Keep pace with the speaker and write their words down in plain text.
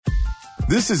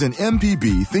This is an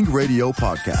MPB Think Radio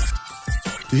podcast.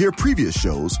 To hear previous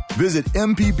shows, visit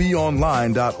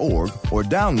mpbonline.org or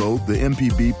download the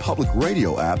MPB Public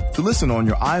Radio app to listen on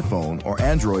your iPhone or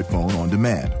Android phone on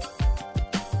demand.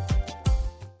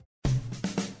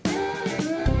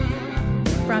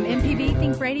 From MPB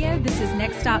Think Radio, this is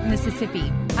Next Stop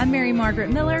Mississippi. I'm Mary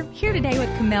Margaret Miller, here today with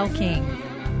Kamel King.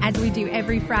 As we do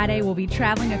every Friday, we'll be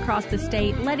traveling across the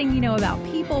state, letting you know about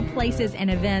people, places,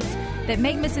 and events that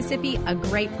make Mississippi a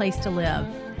great place to live.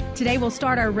 Today, we'll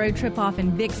start our road trip off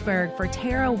in Vicksburg for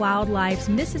Terra Wildlife's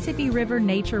Mississippi River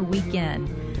Nature Weekend.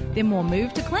 Then we'll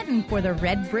move to Clinton for the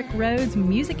Red Brick Roads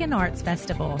Music and Arts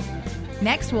Festival.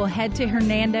 Next, we'll head to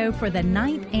Hernando for the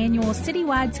 9th annual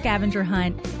citywide scavenger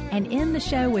hunt and end the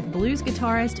show with blues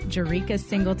guitarist Jarekus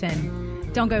Singleton.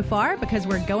 Don't go far because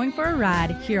we're going for a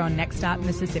ride here on Next Stop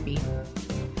Mississippi.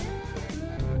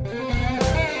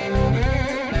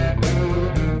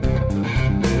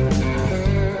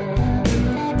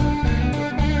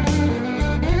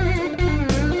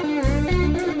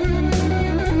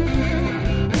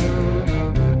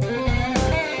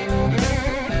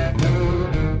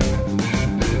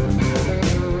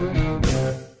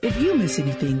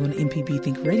 Anything on MPB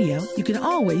Think Radio, you can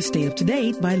always stay up to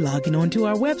date by logging on to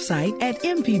our website at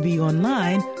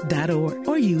mpbonline.org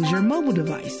or use your mobile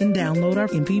device and download our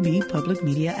MPB Public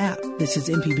Media app. This is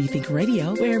MPB Think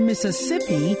Radio, where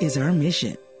Mississippi is our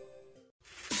mission.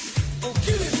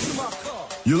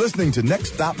 You're listening to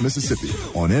Next Stop Mississippi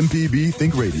on MPB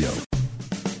Think Radio.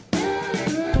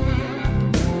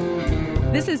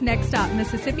 This is Next Stop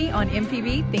Mississippi on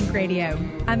MPB Think Radio.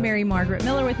 I'm Mary Margaret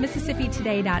Miller with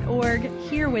MississippiToday.org,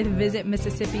 here with Visit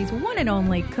Mississippi's one and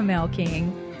only Kamel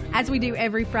King. As we do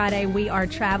every Friday, we are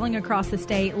traveling across the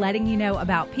state, letting you know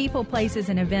about people, places,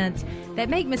 and events that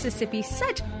make Mississippi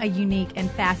such a unique and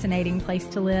fascinating place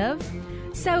to live.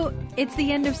 So it's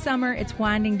the end of summer. It's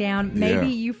winding down. Maybe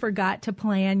you forgot to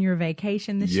plan your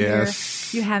vacation this year.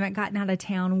 You haven't gotten out of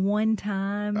town one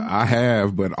time. I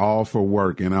have, but all for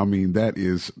work. And I mean, that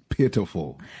is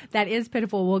pitiful. That is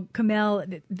pitiful. Well, Kamel,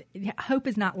 hope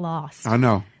is not lost. I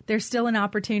know. There's still an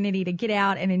opportunity to get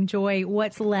out and enjoy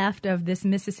what's left of this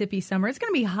Mississippi summer. It's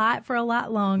going to be hot for a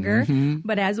lot longer,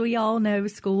 but as we all know,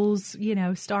 schools,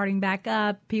 starting back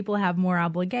up, people have more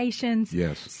obligations.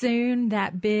 Yes. Soon,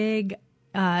 that big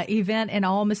event in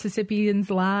all Mississippians'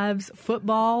 lives,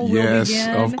 football will begin.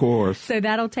 Yes, of course. So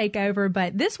that'll take over.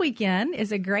 But this weekend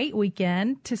is a great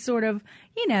weekend to sort of,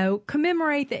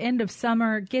 commemorate the end of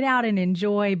summer, get out and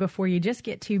enjoy before you just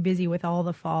get too busy with all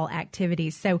the fall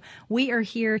activities. So we are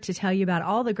here to tell you about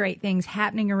all the great things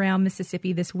happening around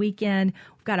Mississippi this weekend.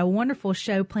 We've got a wonderful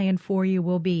show planned for you.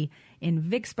 We'll be in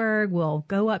Vicksburg. We'll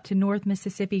go up to North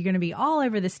Mississippi. You're going to be all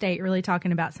over the state really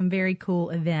talking about some very cool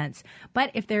events.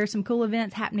 But if there are some cool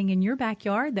events happening in your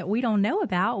backyard that we don't know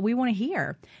about, we want to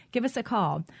hear. Give us a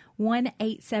call.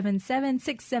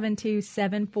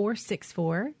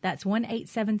 1-877-672-7464. That's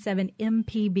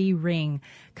 1-877-MPB-RING.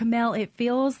 Kamel, it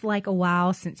feels like a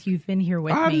while since you've been here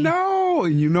with me. I know.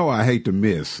 And I hate to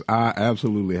miss. I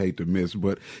absolutely hate to miss,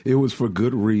 but it was for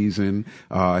good reason.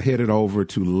 Headed over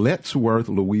to Lettsworth,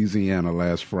 Louisiana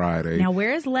last Friday. Now,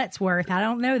 where is Lettsworth? I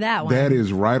don't know that one. That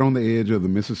is right on the edge of the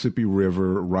Mississippi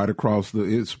River, right across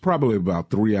it's probably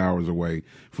about 3 hours away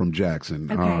from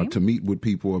Jackson. Okay. To meet with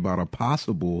people about a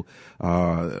possible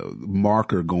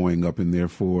marker going up in there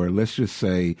for, let's just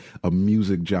say, a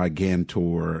music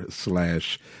gigantor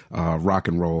 / rock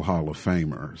and roll Hall of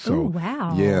Famer. So, ooh,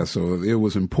 wow. Yeah, so it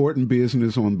was important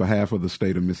business on behalf of the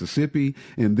state of Mississippi.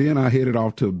 And then I headed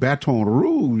off to Baton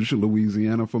Rouge,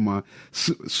 Louisiana for my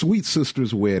sweet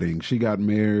sister's wedding. She got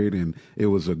married and it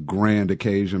was a grand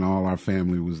occasion. All our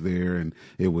family was there and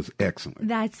it was excellent.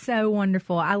 That's so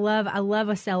wonderful. I love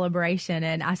a celebration.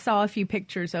 And I saw a few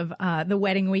pictures of the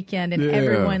wedding weekend and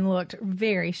everyone looked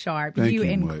very sharp. Thank you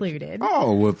included. Much.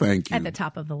 Oh, well, thank you. At the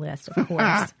top of the list, of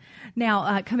course.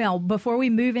 Now, Kamel, before we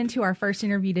move into our first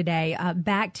interview today,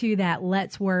 back to that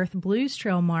Lettsworth Blues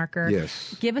Trail marker.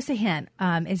 Yes. Give us a hint.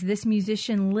 Is this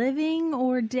musician living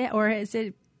or dead, or is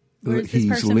it?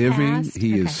 He's living. Passed?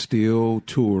 He is still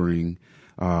touring.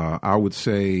 I would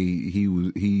say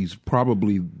he's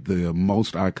probably the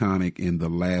most iconic and the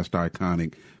last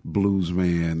iconic blues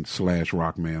man /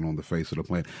 rock man on the face of the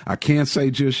planet. I can't say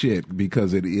just yet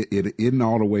because it isn't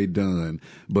all the way done.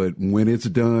 But when it's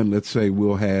done, let's say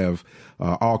we'll have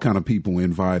all kind of people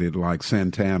invited, like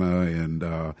Santana and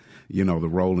the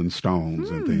Rolling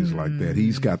Stones and things like that.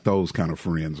 He's got those kind of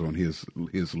friends on his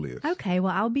list. Okay,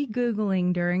 well, I'll be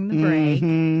Googling during the break.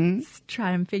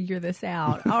 Try and figure this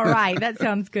out. All right, that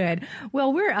sounds good.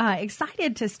 Well, we're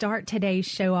excited to start today's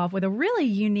show off with a really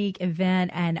unique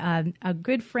event, and a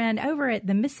good friend over at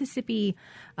the Mississippi,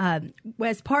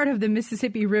 as part of the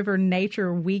Mississippi River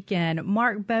Nature Weekend.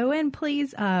 Mark Bowen,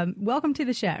 please welcome to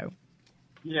the show.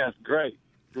 Yes, great.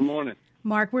 Good morning.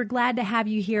 Mark, we're glad to have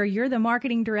you here. You're the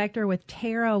marketing director with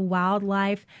Terra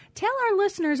Wildlife. Tell our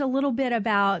listeners a little bit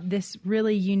about this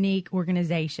really unique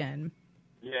organization.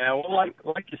 Yeah, well,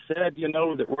 like you said,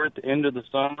 that we're at the end of the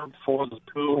summer before the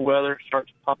cool weather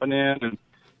starts popping in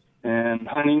and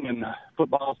hunting and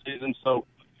football season. So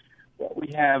what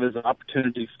we have is an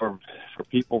opportunity for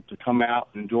people to come out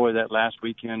and enjoy that last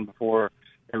weekend before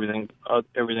everything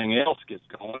else gets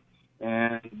going.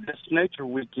 And this Nature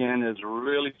Weekend is a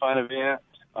really fun event.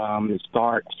 It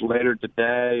starts later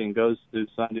today and goes through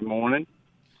Sunday morning,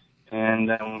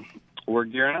 and we're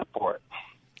gearing up for it.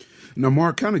 Now,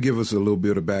 Mark, kind of give us a little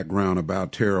bit of background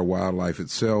about Terra Wildlife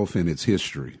itself and its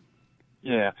history.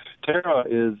 Yeah, Terra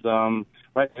is,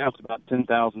 right now it's about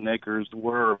 10,000 acres.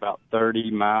 We're about 30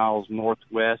 miles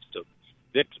northwest of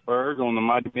Vicksburg on the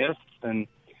Mighty Miss, and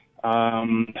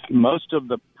most of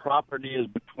the property is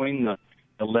between the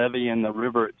levee and the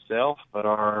river itself, but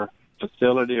our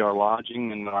facility, our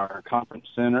lodging, and our conference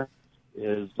center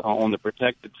is on the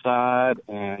protected side,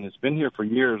 and it's been here for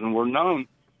years, and we're known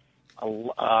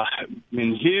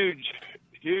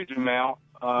huge amount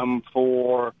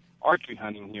for archery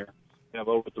hunting here. We have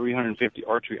over 350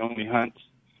 archery-only hunts,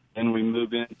 and we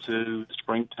move into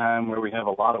springtime where we have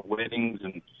a lot of weddings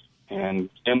and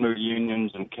family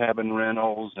reunions and cabin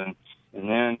rentals, and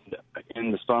then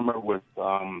in the summer with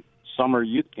summer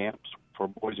youth camps for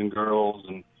boys and girls,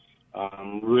 and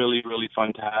really, really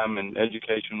fun time and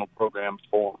educational programs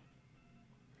for them.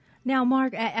 Now,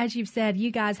 Mark, as you've said,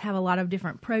 you guys have a lot of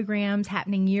different programs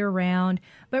happening year-round,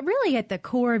 but really at the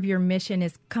core of your mission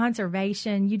is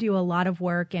conservation. You do a lot of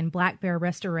work in black bear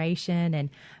restoration and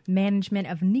management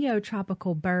of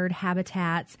neotropical bird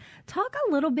habitats. Talk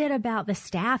a little bit about the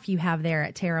staff you have there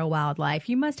at Terra Wildlife.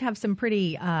 You must have some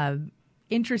pretty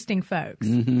interesting folks.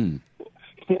 Mm-hmm.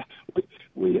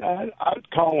 I'd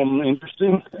call them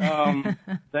interesting.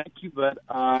 Thank you, but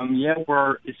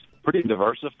it's pretty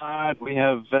diversified. We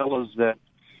have fellows that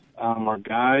are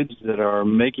guides that are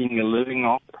making a living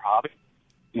off their hobby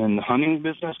in the hunting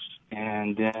business,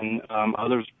 and then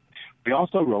others. We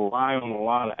also rely on a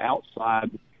lot of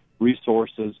outside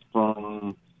resources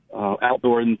from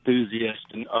outdoor enthusiasts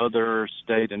and other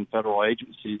state and federal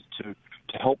agencies to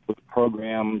help with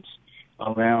programs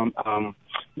around.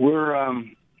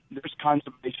 There's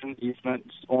conservation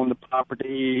easements on the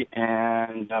property,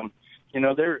 and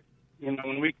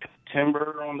when we cut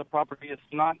timber on the property, it's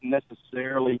not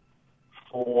necessarily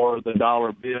for the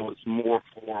dollar bill; it's more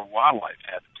for wildlife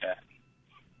habitat.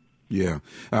 Yeah,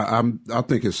 I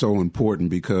think it's so important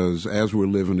because as we're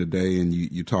living today, and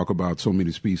you talk about so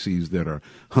many species that are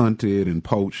hunted and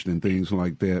poached and things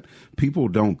like that, people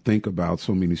don't think about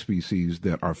so many species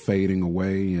that are fading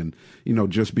away. And,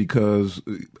 just because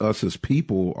us as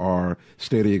people are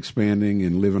steady expanding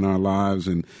and living our lives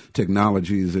and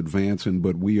technology is advancing,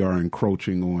 but we are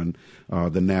encroaching on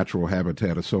the natural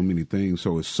habitat of so many things.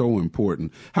 So it's so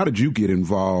important. How did you get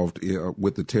involved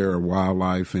with the Terra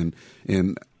Wildlife, and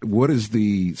what is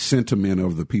the sentiment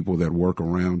of the people that work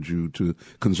around you to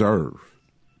conserve?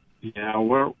 Yeah,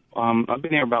 I've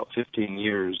been here about 15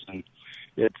 years, and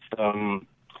it's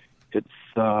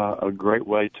a great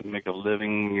way to make a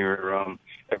living.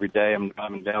 Every day I'm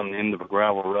driving down the end of a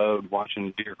gravel road,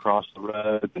 watching deer cross the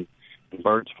road, and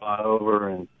birds fly over,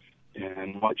 and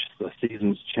watch the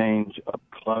seasons change up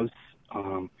close.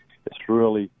 It's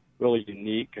really, really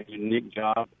unique, a unique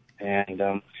job, and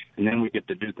then we get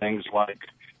to do things like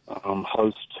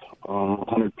host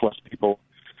 100-plus people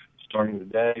starting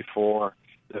today for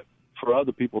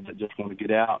other people that just want to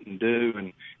get out and do.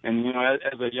 And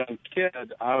as a young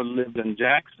kid, I lived in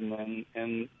Jackson,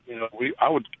 and I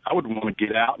would want to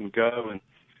get out and go and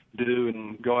do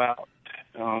and go out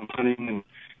hunting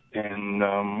and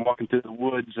walking through the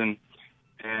woods and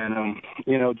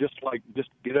just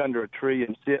get under a tree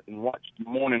and sit and watch the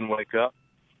morning wake up.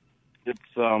 It's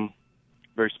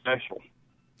very special.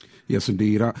 Yes,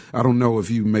 indeed. I don't know if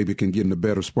you maybe can get in a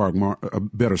better spot, Mark,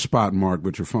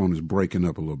 but your phone is breaking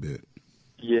up a little bit.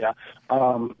 Yeah,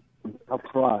 I'll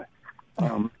try.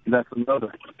 That's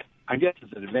another, I guess,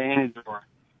 it's an advantage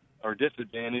or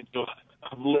disadvantage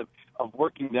of of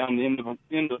working down the end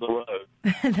of the road.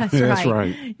 That's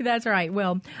right. That's right.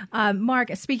 Well,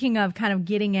 Mark, speaking of kind of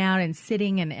getting out and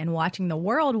sitting and watching the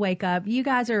world wake up, you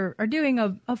guys are doing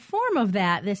a form of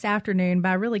that this afternoon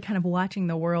by really kind of watching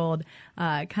the world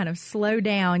kind of slow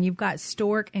down. You've got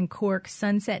Stork and Cork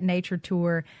Sunset Nature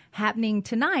Tour happening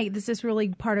tonight. This is really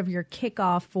part of your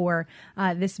kickoff for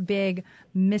this big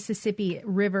Mississippi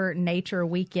River Nature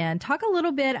Weekend. Talk a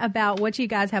little bit about what you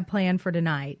guys have planned for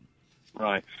tonight.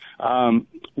 Right.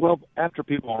 Well, after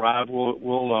people arrive,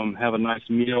 we'll have a nice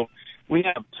meal. We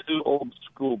have 2 old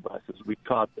school buses. We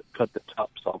cut the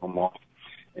tops of them off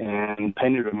and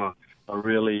painted them a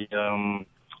really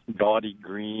gaudy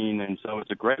green, and so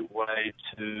it's a great way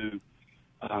to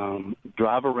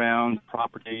drive around the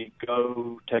property,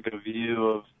 go take a view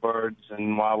of birds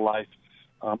and wildlife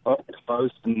up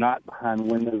close and not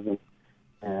behind windows,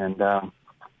 and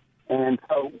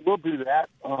so we'll do that.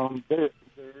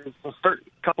 There's a certain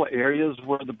couple of areas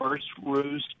where the birds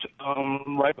roost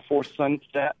right before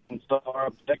sunset, and so our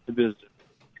objective is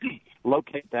to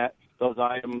locate those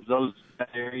items, that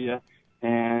area,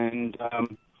 and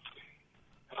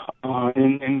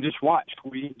just watch.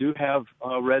 We do have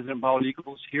resident bald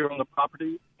eagles here on the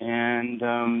property, and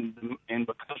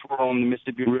because we're on the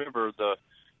Mississippi River, the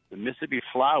Mississippi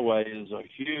Flyway is a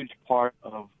huge part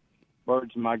of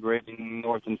birds migrating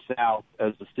north and south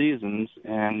as the seasons,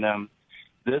 and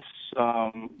this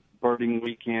birding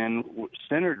weekend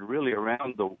centered really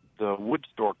around the wood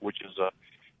stork, which is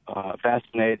a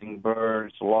fascinating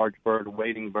bird. It's a large bird, a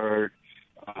wading bird,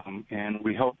 and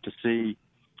we hope to see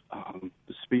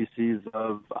the species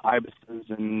of ibises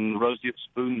and roseate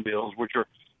spoonbills, which are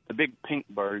the big pink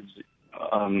birds,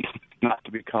 not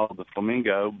to be called the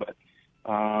flamingo, but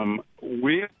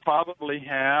we probably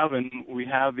have, and we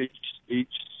have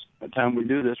each time we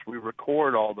do this, we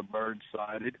record all the birds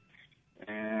sighted.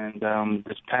 And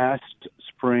this past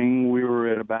spring, we were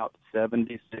at about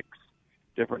 76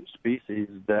 different species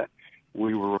that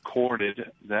we were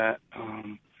recorded that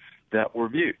were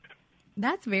viewed.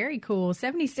 That's very cool.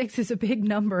 76 is a big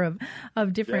number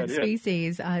of different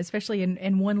species, especially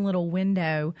in one little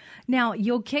window. Now,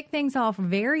 you'll kick things off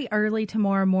very early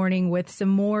tomorrow morning with some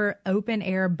more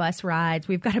open-air bus rides.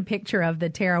 We've got a picture of the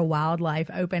Terra Wildlife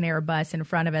open-air bus in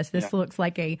front of us. This looks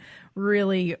like a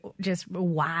really just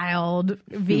wild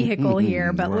vehicle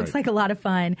here, but looks like a lot of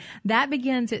fun. That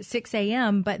begins at 6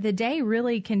 a.m., but the day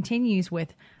really continues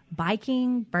with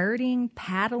biking, birding,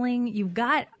 paddling. You've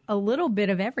got a little bit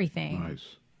of everything.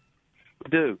 Nice.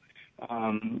 We do.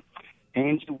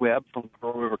 Angie Webb from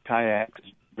Pearl River Kayaks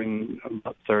is bringing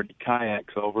about 30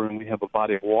 kayaks over, and we have a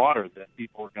body of water that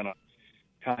people are going to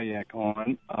kayak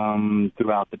on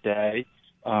throughout the day.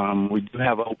 We do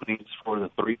have openings for the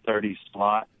 3:30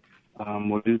 slot.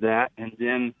 We'll do that. And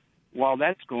then while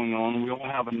that's going on, we'll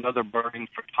have another birding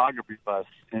photography bus.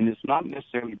 And it's not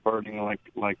necessarily birding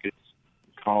like it's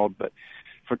called, but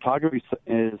photography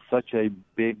is such a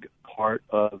big part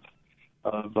of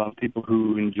people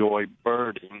who enjoy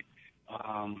birding.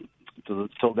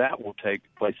 So that will take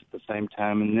place at the same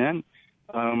time. And then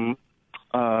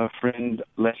friend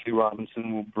Leslie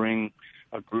Robinson will bring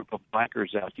a group of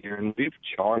bikers out here, and we've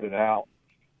charted out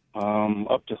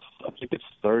up to, I think it's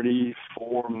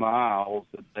 34 miles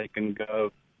that they can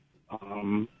go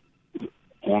on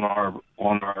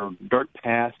our dirt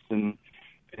paths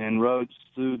and roads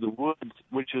through the woods,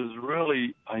 which is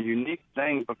really a unique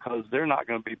thing because they're not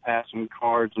going to be passing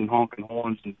cars and honking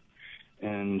horns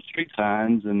and street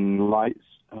signs and lights,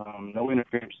 no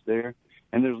interference there.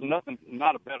 And there's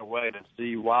not a better way to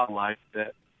see wildlife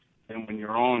than when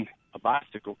you're on a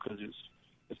bicycle, because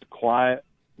it's a quiet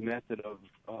method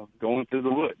of going through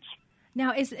the woods.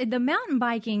 Now, is the mountain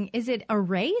biking, is it a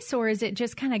race or is it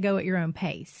just kind of go at your own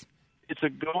pace? It's a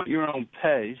go at your own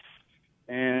pace,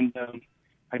 and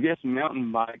I guess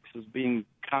mountain bikes is being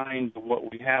kind to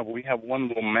what we have. We have one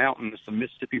little mountain, it's the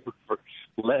Mississippi River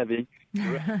levee. The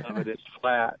rest of it is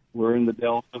flat. We're in the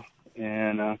Delta,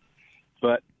 and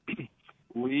but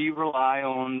we rely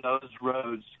on those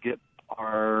roads to get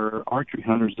our archery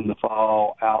hunters in the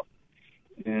fall out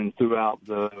and throughout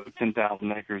the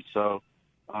 10,000 acres. So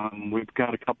we've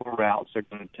got a couple of routes they're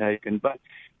going to take, but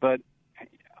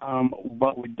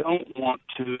we don't want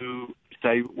to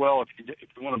say, well, if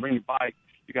you want to bring your bike,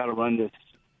 you got to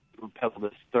pedal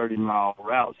this 30-mile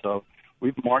route. So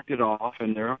we've marked it off,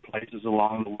 and there are places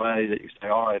along the way that you say,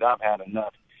 all right, I've had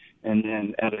enough. And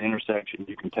then at an intersection,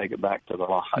 you can take it back to the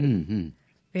lot. Mm-hmm.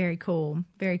 Very cool.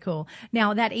 Very cool.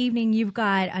 Now, that evening, you've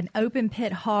got an open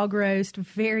pit hog roast.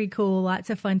 Very cool. Lots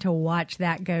of fun to watch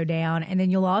that go down. And then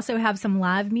you'll also have some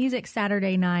live music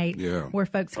Saturday night where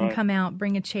folks can come out,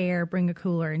 bring a chair, bring a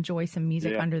cooler, enjoy some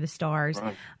music under the stars.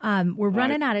 Right. We're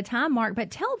running out of time, Mark,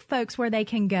 but tell folks where they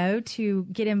can go to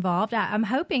get involved. I'm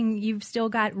hoping you've still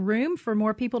got room for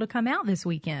more people to come out this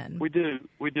weekend. We do.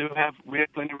 We have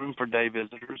plenty of room for day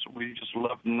visitors. We just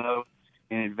love to know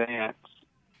in advance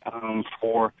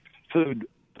for food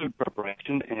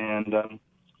preparation, and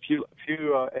few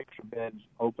extra beds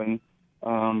open.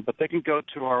 But they can go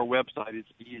to our website. It's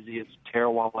easy. It's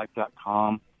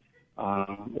terrawildlife.com,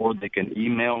 or they can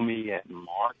email me at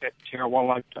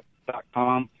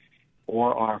mark@terrawildlife.com,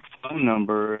 or our phone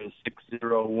number is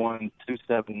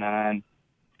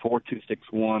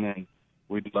 601-279-4261, and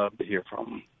we'd love to hear from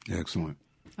them. Excellent.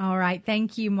 All right.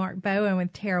 Thank you, Mark Bowen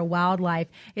with Terra Wildlife.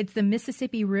 It's the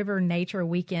Mississippi River Nature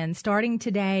Weekend. Starting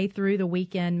today through the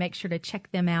weekend, make sure to check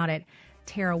them out at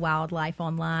Terra Wildlife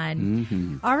online.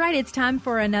 Mm-hmm. All right. It's time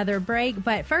for another break.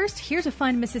 But first, here's a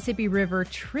fun Mississippi River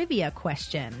trivia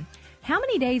question. How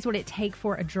many days would it take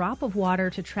for a drop of water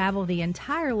to travel the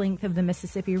entire length of the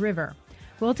Mississippi River?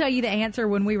 We'll tell you the answer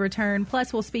when we return.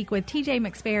 Plus, we'll speak with TJ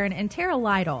McSparron and Tara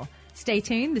Lytle. Stay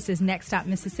tuned. This is Next Stop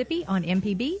Mississippi on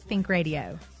MPB Think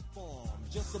Radio.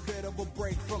 Just a bit of a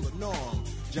break from the norm.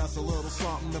 Just a little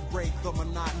something to break the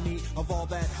monotony of all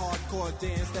that hardcore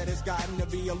dance that has gotten to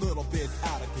be a little bit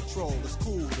out of control. It's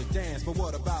cool to dance, but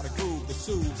what about a groove that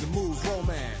soothes and moves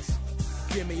romance?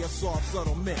 Give me a soft,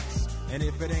 subtle mix. And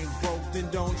if it ain't broke, then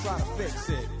don't try to fix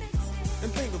it.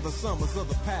 And think of the summers of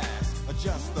the past.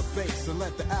 Adjust the bass and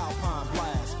let the Alpine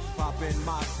blast. Pop in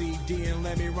my CD and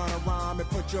let me run a rhyme and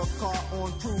put your car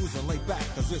on cruise and lay back,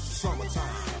 cause it's summertime.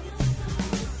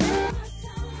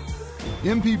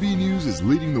 MPB News is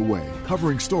leading the way,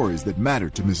 covering stories that matter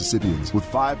to Mississippians with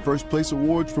 5 first-place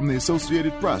awards from the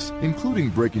Associated Press, including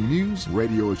breaking news,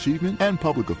 radio achievement, and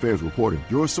public affairs reporting.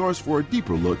 Your source for a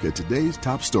deeper look at today's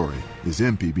top story is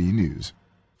MPB News.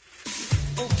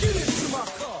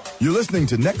 You're listening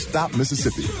to Next Stop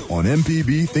Mississippi on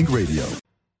MPB Think Radio.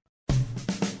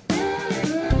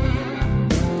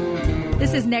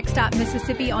 This is Next Stop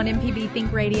Mississippi on MPB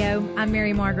Think Radio. I'm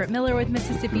Mary Margaret Miller with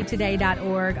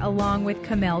MississippiToday.org, along with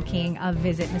Kamel King of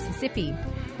Visit Mississippi.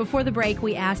 Before the break,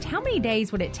 we asked how many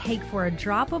days would it take for a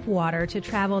drop of water to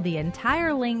travel the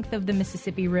entire length of the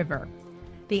Mississippi River?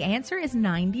 The answer is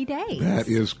 90 days. That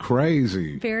is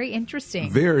crazy. Very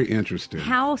interesting. Very interesting.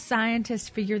 How scientists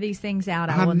figure these things out,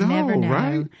 I will never know.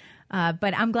 Right?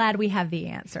 But I'm glad we have the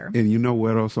answer. And you know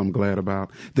what else I'm glad about?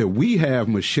 That we have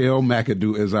Michelle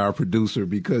McAdoo as our producer,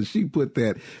 because she put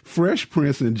that Fresh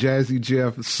Prince and Jazzy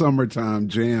Jeff Summertime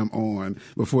Jam on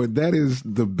before. That is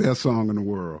the best song in the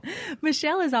world.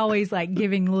 Michelle is always like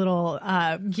giving little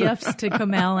gifts to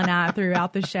Kamel and I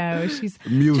throughout the show. She's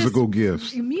musical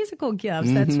gifts. Musical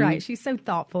gifts, that's right. She's so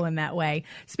thoughtful in that way.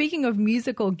 Speaking of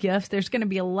musical gifts, there's going to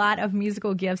be a lot of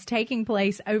musical gifts taking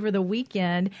place over the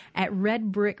weekend at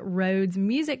Red Brick Road's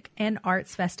Music and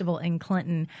Arts Festival in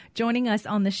Clinton. Joining us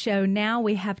on the show now,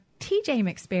 we have TJ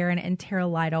McSparron and Tara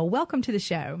Lytle. Welcome to the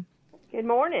show. Good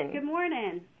morning. Good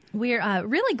morning. We're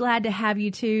really glad to have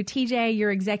you two. TJ, you're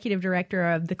executive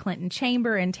director of the Clinton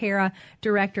Chamber, and Tara,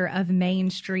 director of Main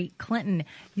Street Clinton.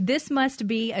 This must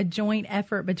be a joint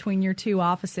effort between your two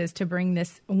offices to bring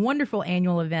this wonderful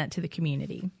annual event to the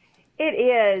community. It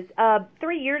is.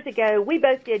 3 years ago, we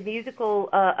both did musical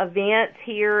events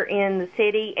here in the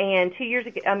city, and 3 years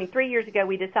ago,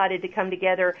 we decided to come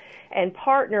together and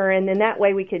partner, and then that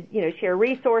way we could, share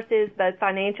resources, both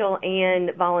financial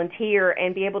and volunteer,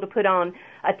 and be able to put on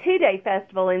a 2-day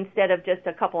festival instead of just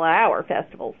a couple-hour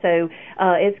festival. So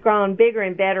it's grown bigger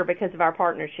and better because of our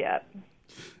partnership.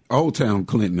 Old Town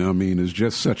Clinton, is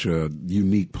just such a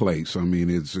unique place.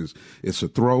 It's a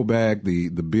throwback. The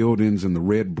buildings and the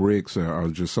red bricks are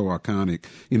just so iconic,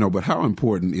 but how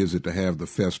important is it to have the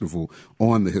festival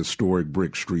on the historic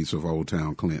brick streets of Old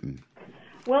Town Clinton?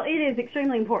 Well, it is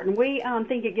extremely important. We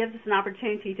think it gives us an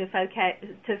opportunity to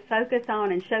focus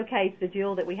on and showcase the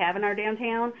jewel that we have in our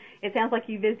downtown. It sounds like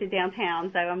you visited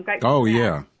downtown, so I'm grateful for that.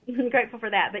 Yeah. I'm grateful for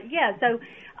that. But yeah, so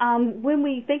when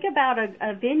we think about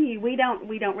a venue, we don't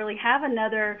really have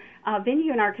another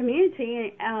venue in our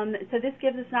community. So this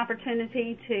gives us an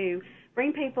opportunity to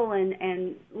bring people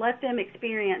and let them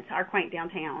experience our quaint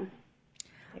downtown.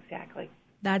 Exactly.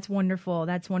 That's wonderful.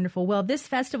 That's wonderful. Well, this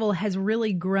festival has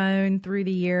really grown through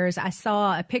the years. I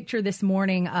saw a picture this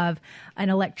morning of an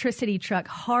electricity truck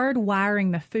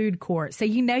hardwiring the food court. So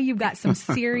you've got some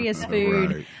serious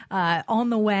food on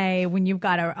the way when you've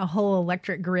got a whole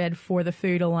electric grid for the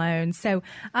food alone. So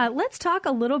let's talk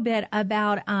a little bit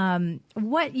about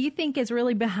what you think is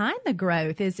really behind the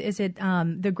growth. Is it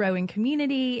the growing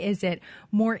community? Is it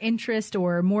more interest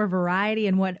or more variety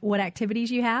in what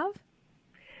activities you have?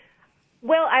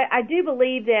 Well, I do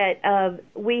believe that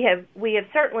we have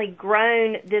certainly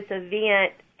grown this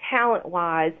event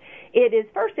talent-wise. It is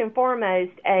first and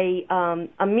foremost a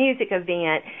music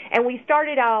event, and we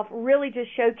started off really just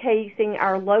showcasing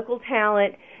our local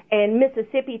talent and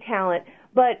Mississippi talent.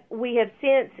 But we have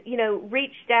since,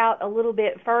 reached out a little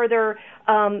bit further,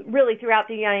 really throughout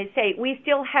the United States. We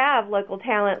still have local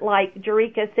talent like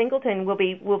Jarekus Singleton will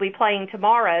be playing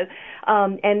tomorrow,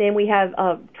 and then we have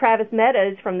Travis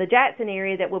Meadows from the Jackson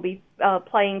area that will be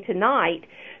playing tonight.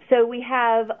 So we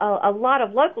have a lot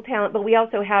of local talent, but we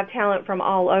also have talent from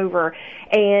all over,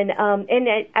 and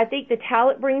I think the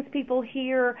talent brings people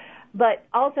here, but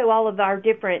also all of our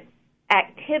different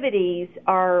activities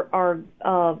are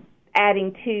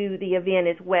adding to the event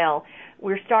as well.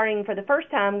 We're starting for the first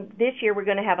time this year. We're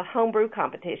going to have a homebrew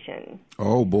competition.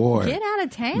 Oh boy! Get out of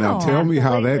town. Now tell me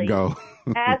how that goes.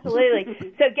 Absolutely.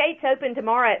 So gates open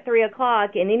tomorrow at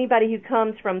 3:00, and anybody who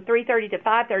comes from 3:30 to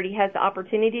 5:30 has the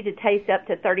opportunity to taste up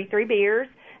to 33 beers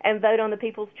and vote on the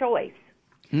People's Choice.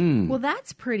 Well,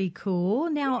 that's pretty cool.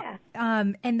 Now,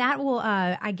 and that will,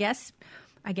 I guess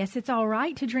it's all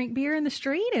right to drink beer in the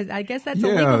street. I guess that's a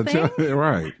legal thing,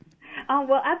 right?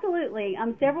 Well, absolutely.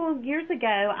 Several years ago,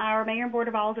 our Mayor and Board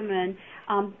of Aldermen,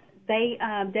 they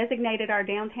designated our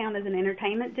downtown as an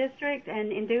entertainment district, and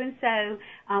in doing so,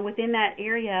 within that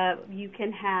area, you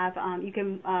can have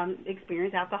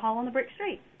experience alcohol on the brick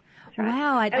street. Right.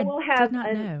 Wow, I did not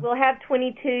know. We'll have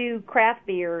 22 craft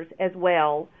beers as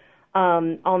well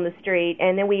on the street,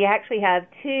 and then we actually have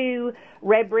 2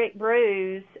 red brick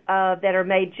brews that are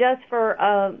made just for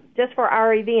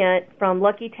our event from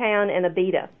Lucky Town and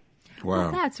Abita. Wow.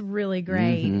 Well, that's really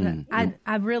great. Mm-hmm.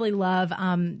 I really love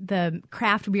the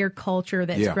craft beer culture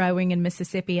that's growing in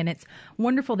Mississippi, and it's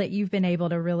wonderful that you've been able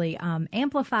to really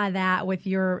amplify that with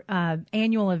your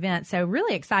annual event. So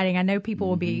really exciting. I know people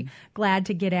will be glad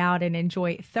to get out and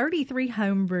enjoy 33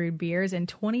 homebrewed beers and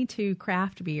 22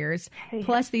 craft beers,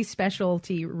 plus these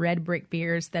specialty red brick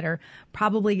beers that are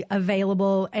probably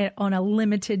available on a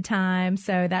limited time.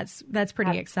 So that's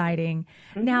pretty exciting.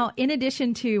 Mm-hmm. Now, in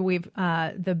addition to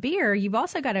the beer, you've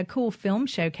also got a cool film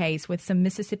showcase with some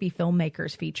Mississippi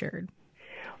filmmakers featured.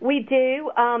 We do.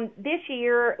 This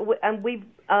year, we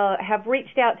have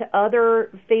reached out to other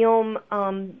film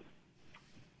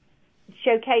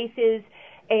showcases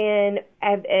and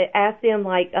have asked them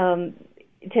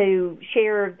to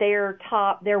share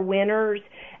their winners,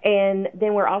 and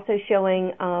then we're also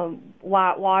showing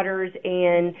White Waters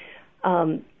and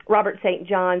Robert St.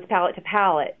 John's Palate to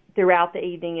Palate throughout the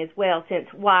evening as well, since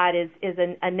White is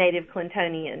a native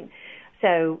Clintonian.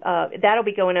 So that'll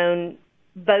be going on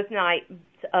both nights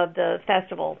of the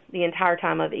festival, the entire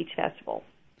time of each festival.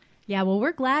 Yeah, well,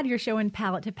 we're glad you're showing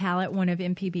Palate to Palate, one of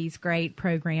MPB's great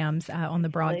programs on the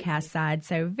broadcast side.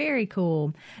 So very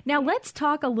cool. Now, let's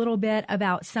talk a little bit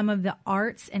about some of the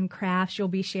arts and crafts you'll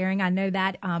be sharing. I know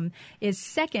that is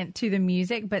second to the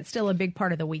music, but still a big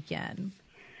part of the weekend.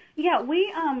 Yeah,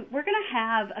 we're going to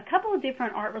have a couple of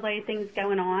different art-related things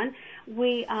going on.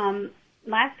 We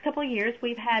last couple of years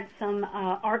we've had some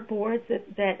art boards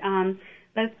that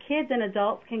both kids and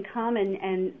adults can come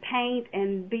and paint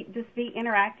and be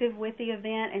interactive with the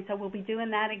event, and so we'll be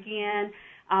doing that again.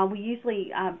 We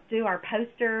usually do our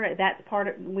poster. That's part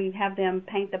of, we have them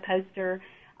paint the poster,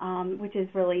 which is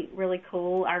really, really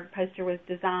cool. Our poster was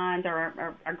designed,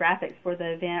 or our graphics for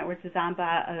the event were designed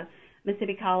by a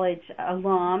Mississippi College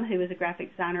alum who is a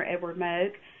graphic designer, Edward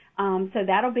Moak. So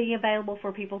that'll be available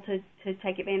for people to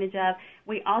take advantage of.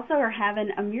 We also are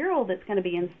having a mural that's going to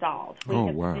be installed. We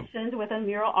have commissioned with a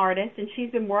mural artist, and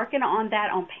she's been working on that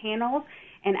on panels,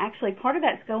 and actually part of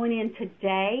that's going in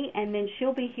today, and then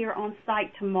she'll be here on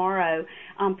site tomorrow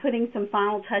putting some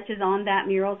final touches on that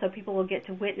mural so people will get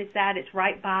to witness that. It's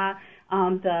right by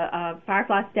the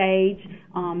Firefly stage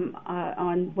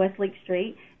on West Leak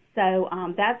Street. So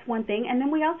that's one thing. And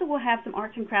then we also will have some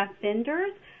arts and crafts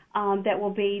vendors that will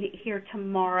be here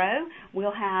tomorrow.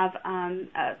 We'll have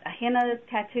a henna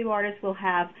tattoo artist. We'll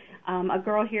have a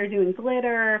girl here doing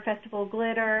glitter, festival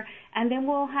glitter. And then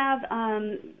we'll have,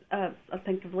 I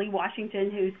think, Lee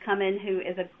Washington, who's come in, who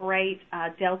is a great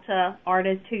Delta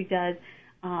artist who does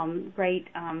great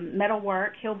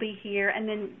metalwork. He'll be here, and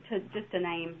then just to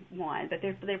name one, but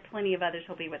there are plenty of others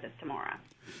who'll be with us tomorrow.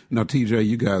 Now, TJ,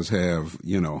 you guys have,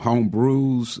 home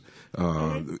brews,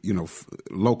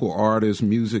 local artists,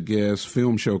 music guests,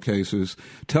 film showcases.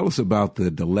 Tell us about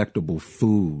the delectable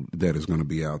food that is going to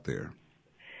be out there.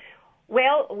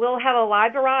 Well, we'll have a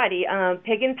wide variety.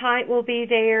 Pig and Pint will be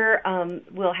there.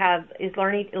 We'll have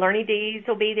Lerny D's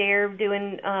will be there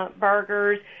doing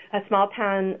burgers. A Small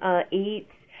Town Eats.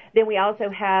 Then we also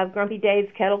have Grumpy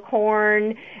Dave's Kettle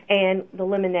Corn and the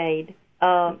lemonade.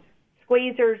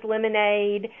 Squeezer's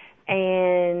Lemonade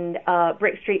and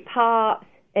Brick Street Pops.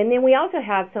 And then we also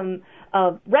have some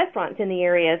restaurants in the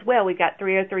area as well. We've got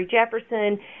 303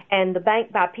 Jefferson and the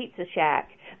Bank by Pizza Shack.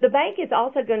 The bank is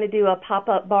also going to do a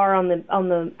pop-up bar on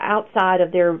the outside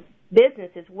of their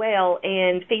business as well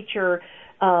and feature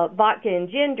vodka and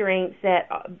gin drinks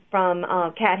from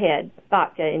Cathead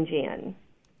Vodka and Gin.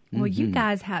 Well, you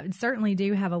guys certainly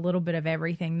do have a little bit of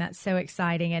everything. That's so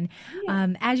exciting. And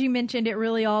as you mentioned, it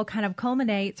really all kind of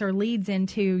culminates or leads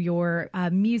into your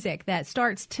music that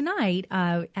starts tonight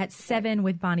at 7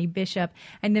 with Bonnie Bishop.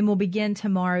 And then we'll begin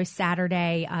tomorrow,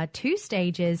 Saturday, 2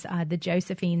 stages. The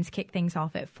Josephines kick things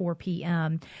off at 4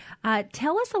 p.m.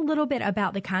 Tell us a little bit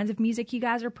about the kinds of music you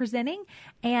guys are presenting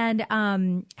and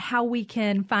how we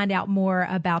can find out more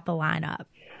about the lineup.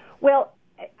 Well,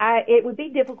 it would be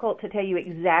difficult to tell you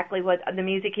exactly what the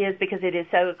music is because it is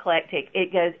so eclectic.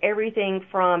 It goes everything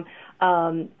from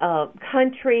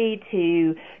country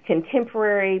to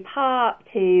contemporary pop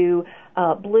to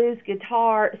blues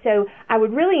guitar. So I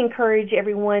would really encourage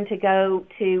everyone to go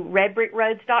to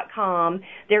redbrickroads.com.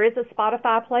 There is a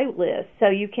Spotify playlist, so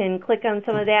you can click on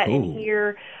some of that and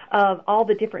hear all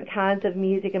the different kinds of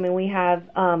music. I mean, we have,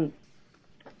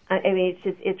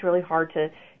 it's really hard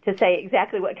to say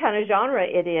exactly what kind of genre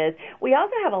it is. We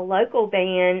also have a local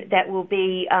band that will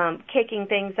be kicking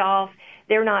things off.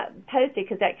 They're not posted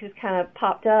because that just kind of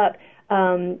popped up,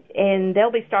 and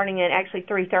they'll be starting at actually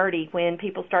 3:30 when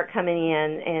people start coming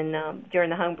in and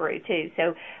during the homebrew too.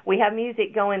 So we have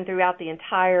music going throughout the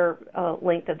entire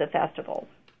length of the festival.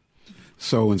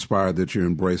 So inspired that you're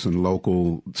embracing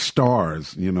local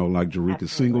stars, like Jarekus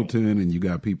Singleton, and you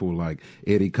got people like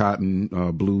Eddie Cotton,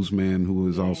 bluesman, who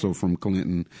is also from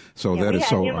Clinton. So that is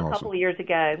so awesome. We had him a couple of years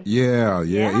ago. Yeah.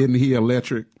 Isn't he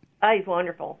electric? Oh, he's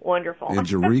wonderful. And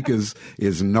Jarekus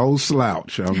is no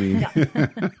slouch. I mean,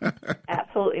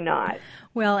 absolutely not.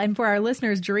 Well, and for our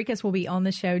listeners, Jarekus will be on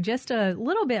the show just a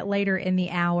little bit later in the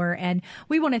hour. And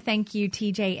we want to thank you,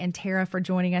 TJ and Tara, for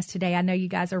joining us today. I know you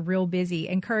guys are real busy.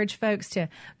 Encourage folks to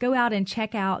go out and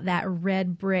check out that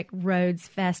Red Brick Roads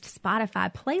Fest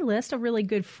Spotify playlist, a really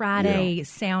good Friday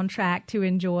soundtrack to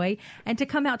enjoy, and to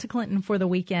come out to Clinton for the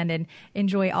weekend and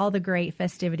enjoy all the great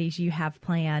festivities you have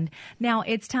planned. Now,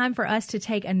 it's time for us to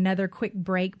take another quick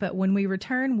break, but when we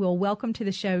return, we'll welcome to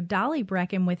the show Dolly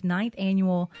Brecken with 9th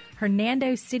Annual Hernando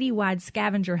Citywide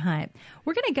Scavenger Hunt.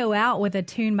 We're going to go out with a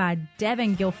tune by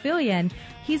Devin Gilfillian.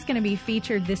 He's going to be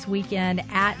featured this weekend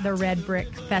at the Red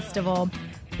Brick Festival.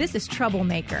 This is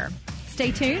Troublemaker.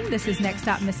 Stay tuned. This is Next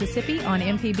Stop Mississippi on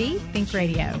MPB Think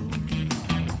Radio.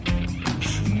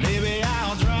 Maybe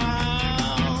I'll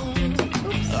drown.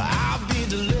 I'll be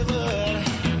delivered.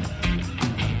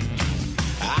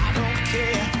 I don't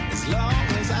care as long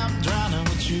as I'm drowning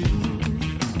with you.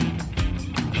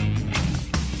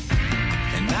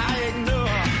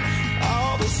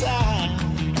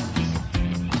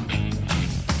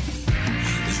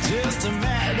 It's just a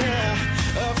matter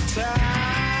of time.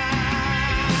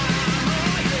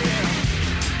 Oh, yeah.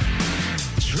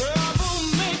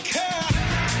 Troublemaker.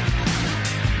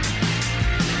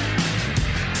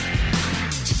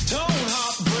 Stone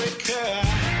heartbreaker.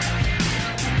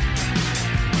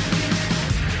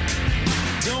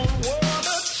 Don't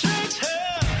wanna change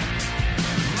her.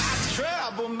 My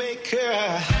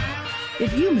troublemaker.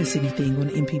 If you miss anything on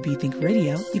MPB Think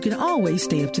Radio, you can always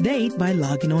stay up to date by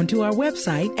logging on to our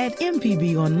website at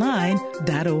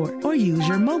mpbonline.org or use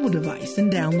your mobile device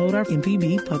and download our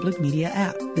MPB Public Media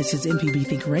app. This is MPB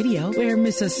Think Radio, where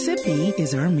Mississippi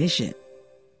is our mission.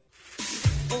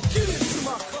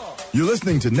 You're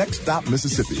listening to Next Stop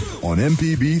Mississippi on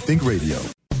MPB Think Radio.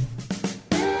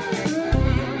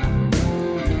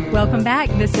 Welcome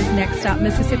back. This is Next Stop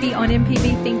Mississippi on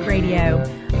MPB Think Radio.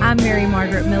 I'm Mary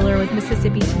Margaret Miller with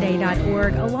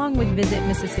MississippiToday.org, along with Visit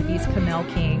Mississippi's Kamel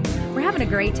King. We're having a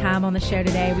great time on the show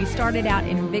today. We started out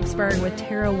in Vicksburg with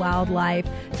Terra Wildlife,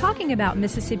 talking about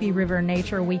Mississippi River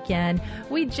Nature Weekend.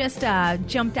 We just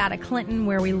jumped out of Clinton,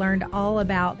 where we learned all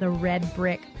about the Red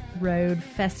Brick Road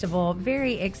Festival.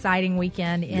 Very exciting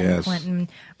weekend in Yes. Clinton.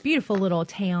 Beautiful little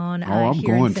town I'm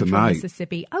here going in Central tonight.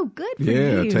 Mississippi. Oh, good for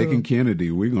you. Yeah, taking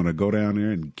Kennedy. We're going to go down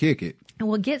there and kick it.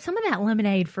 Well, get some of that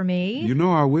lemonade for me. You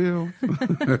know I will.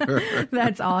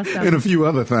 That's awesome. And a few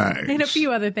other things. And a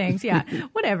few other things, yeah.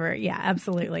 Whatever, yeah,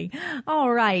 absolutely.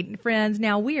 All right, friends,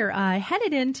 now we are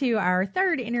headed into our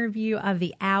third interview of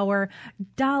the hour.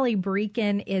 Dolly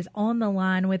Breakin is on the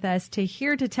line with us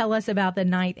here to tell us about the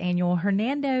 9th annual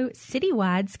Hernando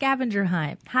Citywide Scavenger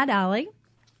Hunt. Hi, Dolly.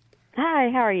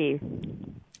 Hi, how are you?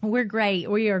 We're great.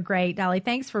 We are great, Dolly.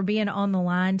 Thanks for being on the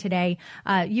line today.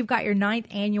 You've got your 9th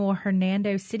annual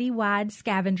Hernando Citywide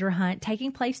Scavenger Hunt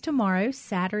taking place tomorrow,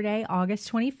 Saturday,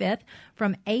 August 25th,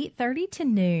 from 8:30 to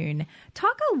noon.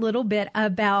 Talk a little bit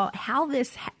about how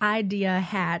this idea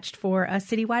hatched for a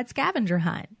citywide scavenger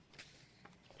hunt.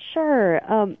 Sure.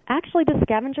 Actually, the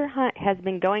scavenger hunt has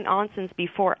been going on since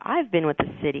before I've been with the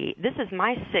city. This is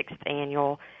my 6th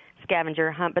annual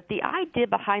scavenger hunt, but the idea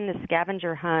behind the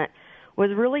scavenger hunt was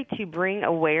really to bring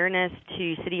awareness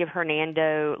to City of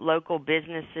Hernando, local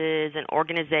businesses and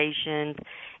organizations,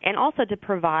 and also to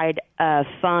provide a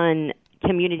fun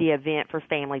community event for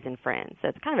families and friends. So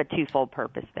it's kind of a twofold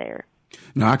purpose there.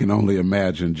 Now, I can only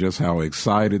imagine just how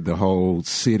excited the whole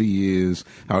city is,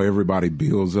 how everybody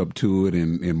builds up to it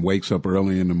and wakes up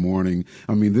early in the morning.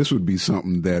 I mean, this would be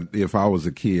something that if I was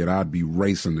a kid, I'd be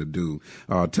racing to do.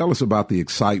 Tell us about the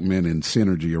excitement and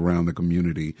synergy around the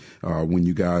community when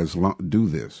you guys do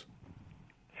this.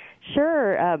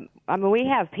 Sure. I mean, we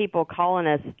have people calling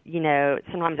us,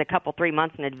 sometimes a couple, 3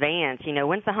 months in advance,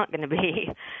 when's the hunt going to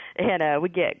be? And we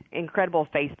get incredible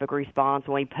Facebook response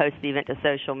when we post the event to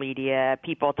social media.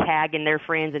 People tagging their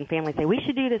friends and family saying, we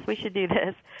should do this, we should do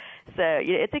this. So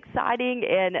it's exciting,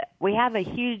 and we have a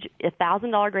huge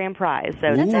 $1,000 grand prize.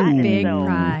 So that's that a big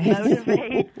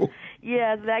prize.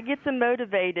 Yes, that gets them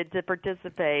motivated to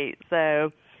participate.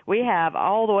 So we have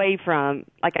all the way from,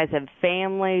 like I said,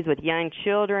 families with young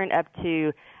children up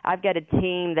to, I've got a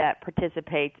team that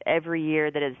participates every year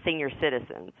that is senior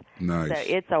citizens. Nice. So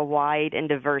it's a wide and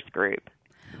diverse group.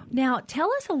 Now,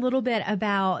 tell us a little bit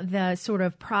about the sort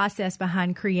of process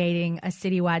behind creating a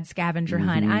citywide scavenger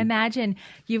hunt. I imagine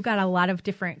you've got a lot of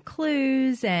different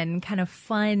clues and kind of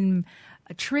fun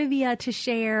trivia to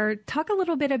share. Talk a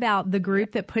little bit about the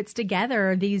group that puts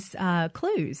together these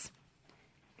clues.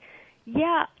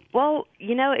 Yeah, well,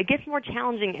 it gets more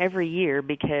challenging every year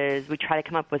because we try to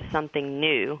come up with something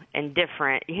new and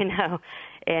different,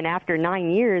 And after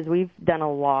 9 years, we've done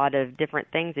a lot of different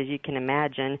things, as you can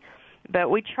imagine.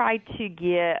 But we try to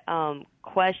get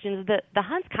questions. The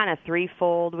hunt's kind of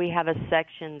threefold. We have a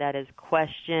section that is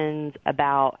questions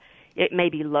about, it may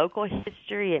be local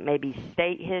history, it may be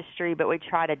state history, but we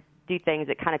try to do things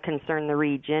that kind of concern the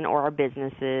region or our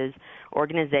businesses,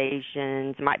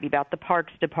 organizations. It might be about the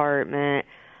parks department.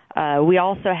 We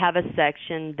also have a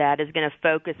section that is going to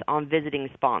focus on visiting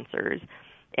sponsors,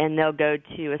 and they'll go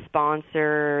to a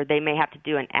sponsor. They may have to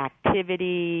do an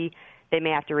activity. They may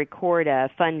have to record a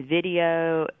fun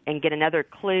video and get another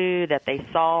clue that they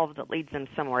solved that leads them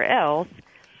somewhere else.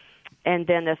 And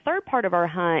then the third part of our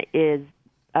hunt is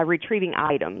retrieving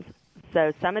items.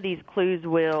 So some of these clues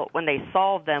will, when they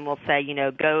solve them, will say,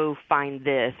 go find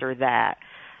this or that.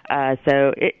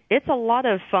 So it's a lot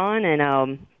of fun,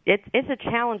 and it's a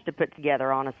challenge to put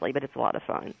together, honestly, but it's a lot of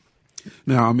fun.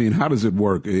 Now, I mean, how does it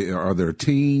work? Are there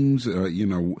teams?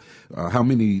 How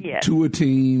many to a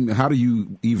team? How do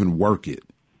you even work it?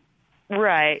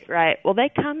 Right. Well, they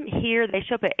come here. They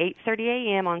show up at 8:30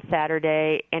 a.m. on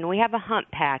Saturday, and we have a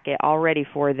hunt packet all ready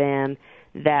for them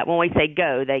that when we say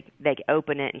go, they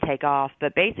open it and take off.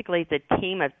 But basically, it's a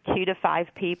team of 2 to 5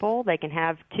 people. They can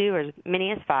have 2 or as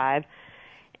many as 5.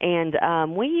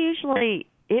 And we usually,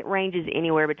 it ranges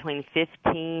anywhere between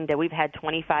 15 to, we've had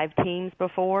 25 teams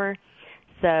before.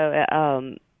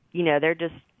 So, they're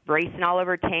just racing all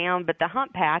over town. But the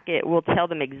hunt packet will tell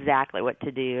them exactly what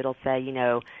to do. It'll say,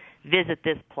 visit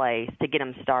this place to get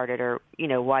them started or,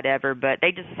 whatever. But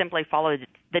they just simply follow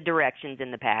the directions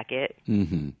in the packet.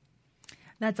 Mm-hmm.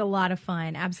 That's a lot of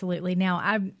fun. Absolutely.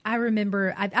 Now, I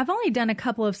remember I've only done a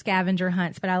couple of scavenger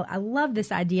hunts, but I love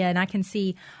this idea, and I can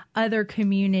see other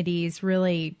communities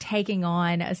really taking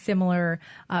on a similar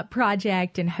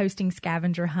project and hosting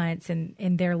scavenger hunts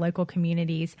in their local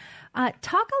communities.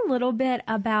 Talk a little bit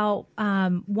about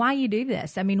why you do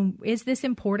this. I mean, is this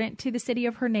important to the city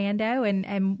of Hernando,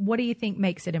 and what do you think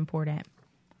makes it important?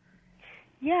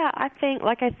 Yeah, I think,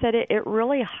 like I said, it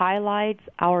really highlights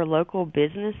our local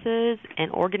businesses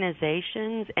and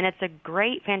organizations, and it's a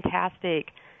great,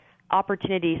 fantastic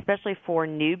opportunity, especially for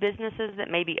new businesses that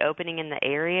may be opening in the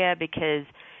area, because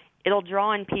it'll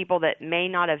draw in people that may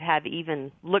not have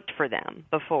even looked for them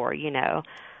before,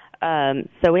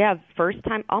 So we have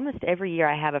almost every year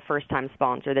I have a first-time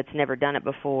sponsor that's never done it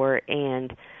before,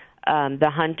 and the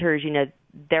hunters,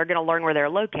 they're going to learn where they're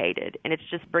located, and it's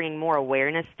just bringing more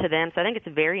awareness to them. So I think it's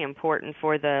very important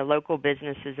for the local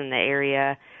businesses in the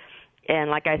area.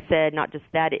 And like I said, not just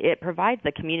that, it provides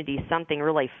the community something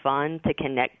really fun to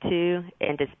connect to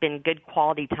and to spend good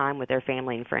quality time with their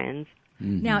family and friends.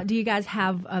 Mm-hmm. Now, do you guys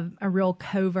have a real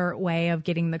covert way of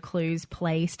getting the clues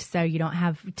placed so you don't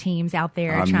have teams out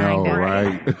there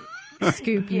trying to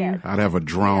scoop you? Yes. I'd have a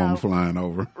drone flying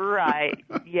over. Right.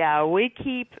 Yeah, we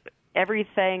keep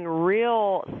everything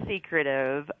real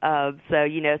secretive. So,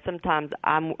 sometimes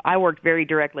I work very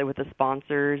directly with the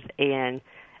sponsors, and,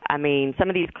 some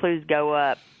of these clues go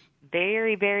up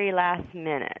very, very last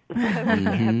minute. So we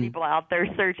have people out there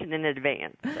searching in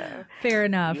advance. So. Fair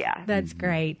enough. Yeah. That's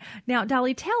great. Now,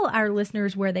 Dolly, tell our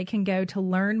listeners where they can go to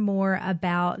learn more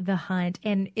about the hunt,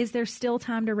 and is there still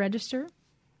time to register?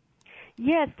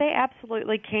 Yes, they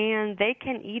absolutely can. They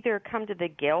can either come to the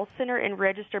Gale Center and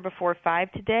register before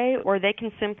 5 today, or they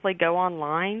can simply go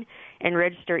online and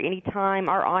register anytime.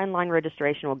 Our online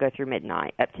registration will go through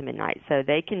midnight, up to midnight, so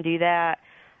they can do that.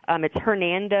 It's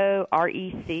Hernando,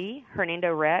 REC,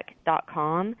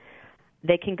 HernandoRec.com.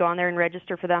 They can go on there and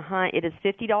register for the hunt. It is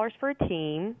 $50 for a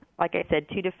team. Like I said,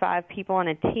 2 to 5 people on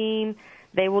a team.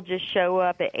 They will just show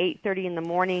up at 8:30 in the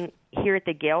morning here at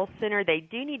the Gale Center. They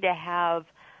do need to have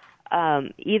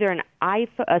either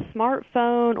a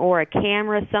smartphone or a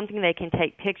camera, something they can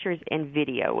take pictures and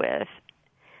video with.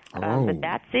 But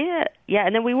that's it. Yeah,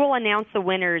 and then we will announce the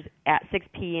winners at 6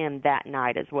 p.m. that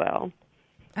night as well.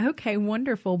 Okay,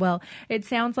 wonderful. Well, it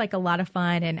sounds like a lot of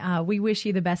fun, and we wish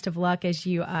you the best of luck as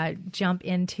you jump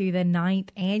into the 9th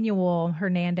annual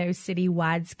Hernando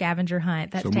Citywide Scavenger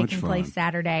Hunt that's taking place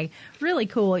Saturday. Really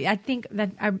cool.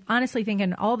 I'm honestly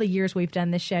thinking all the years we've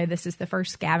done this show, this is the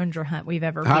first scavenger hunt we've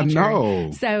ever featured. I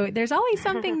know. So there's always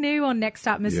something new on Next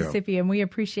Stop Mississippi, and we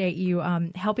appreciate you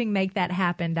helping make that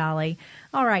happen, Dolly.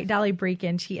 All right, Dolly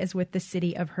Breakin, she is with the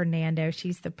City of Hernando.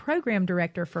 She's the program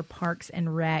director for Parks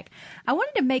and Rec. I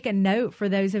wanted to make a note for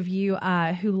those of you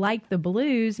who like the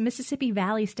blues. Mississippi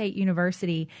Valley State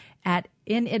University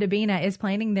in Itta is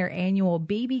planning their annual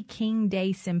B.B. King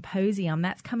Day Symposium.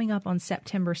 That's coming up on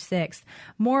September 6th.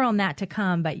 More on that to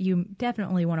come, but you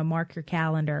definitely want to mark your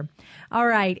calendar. All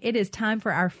right, it is time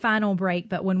for our final break,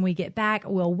 but when we get back,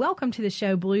 we'll welcome to the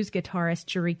show blues guitarist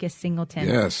Jarekus Singleton.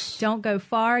 Yes. Don't go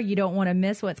far. You don't want to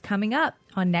miss what's coming up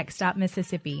on Next Stop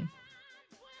Mississippi.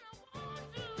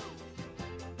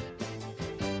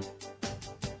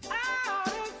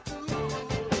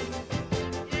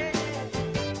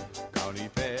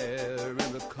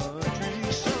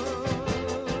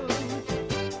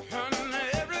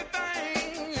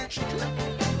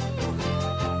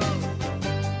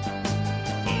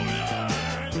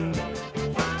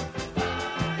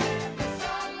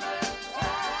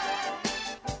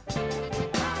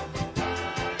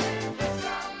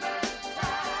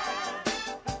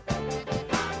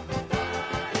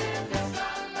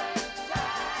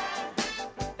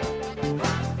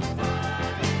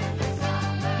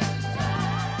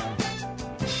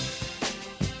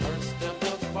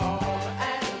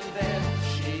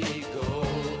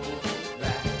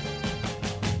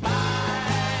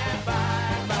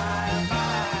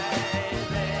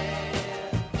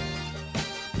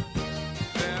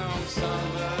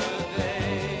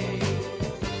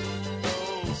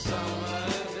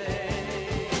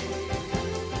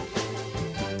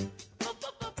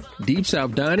 Deep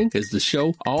South Dining is the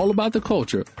show all about the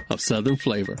culture of Southern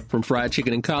flavor, from fried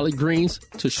chicken and collard greens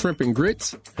to shrimp and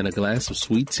grits and a glass of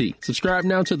sweet tea. Subscribe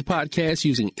now to the podcast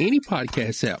using any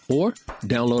podcast app or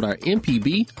download our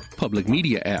MPB public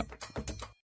media app.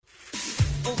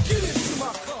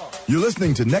 You're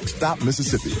listening to Next Stop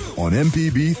Mississippi on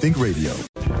MPB Think Radio.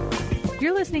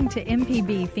 You're listening to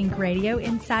MPB Think Radio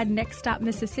inside Next Stop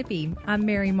Mississippi. I'm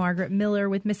Mary Margaret Miller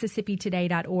with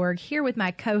MississippiToday.org, here with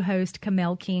my co-host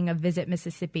Kamel King of Visit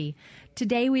Mississippi.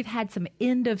 Today we've had some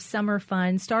end of summer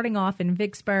fun, starting off in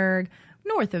Vicksburg,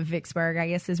 north of Vicksburg, I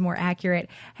guess is more accurate,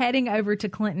 heading over to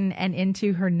Clinton and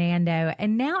into Hernando.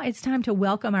 And now it's time to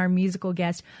welcome our musical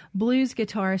guest, blues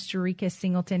guitarist Jarekus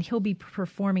Singleton. He'll be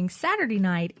performing Saturday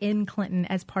night in Clinton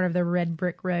as part of the Red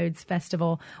Brick Roads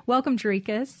Festival. Welcome,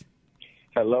 Jarekus.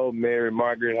 Hello, Mary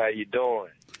Margaret. How you doing?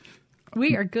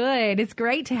 We are good. It's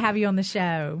great to have you on the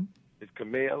show. Is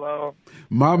Camille on?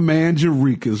 My man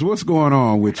Jarekus, what's going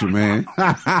on with you, man?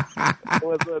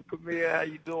 What's up, Camille? How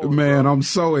you doing? Man, I'm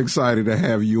so excited to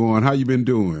have you on. How you been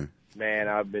doing? Man,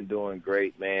 I've been doing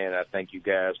great, man. I thank you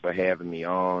guys for having me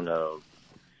on.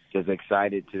 just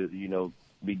excited to,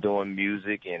 be doing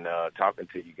music and talking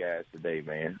to you guys today,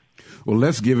 man. Well,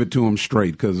 let's give it to them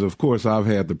straight, because, of course, I've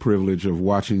had the privilege of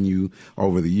watching you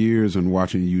over the years and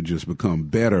watching you just become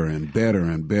better and better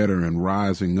and better and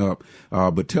rising up.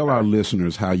 But tell our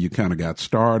listeners how you kind of got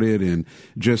started and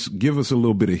just give us a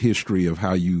little bit of history of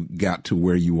how you got to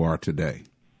where you are today.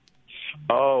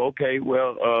 Oh, okay.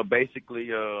 Well, basically,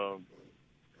 the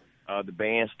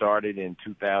band started in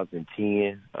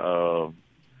 2010.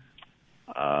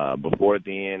 Before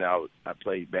then, I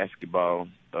played basketball.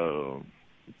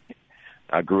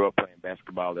 I grew up playing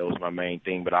basketball. That was my main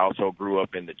thing. But I also grew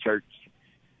up in the church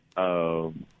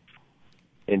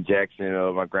in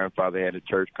Jackson. My grandfather had a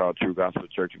church called True Gospel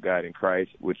Church of God in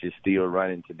Christ, which is still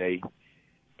running today.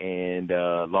 And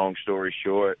long story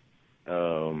short,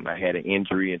 I had an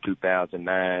injury in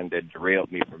 2009 that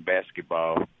derailed me from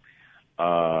basketball.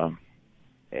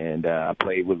 And I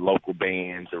played with local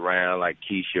bands around like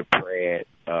Keisha Pratt,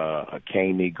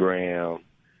 Kami Graham,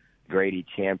 Grady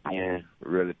Champion.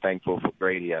 Really thankful for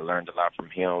Grady. I learned a lot from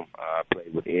him. I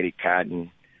played with Eddie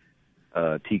Cotton,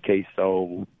 TK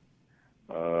Soul,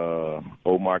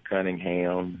 Omar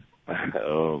Cunningham,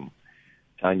 Tanya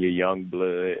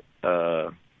Youngblood.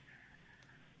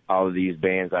 All of these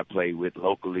bands I played with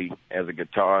locally as a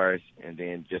guitarist, and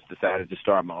then just decided to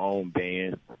start my own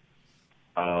band,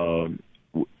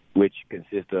 which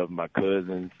consists of my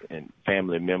cousins and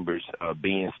family members,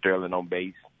 Ben Sterling on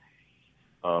bass,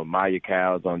 Maya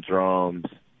Cowles on drums,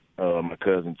 my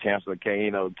cousin Chancellor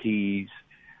Kane on keys.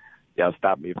 Y'all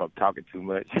stop me if I'm talking too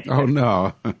much. Oh,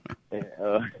 no.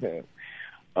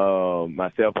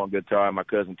 Myself on guitar, my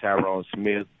cousin Tyrone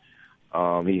Smith.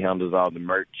 He handles all the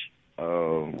merch.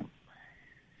 And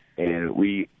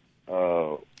we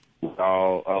all,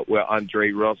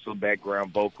 Andre Russell,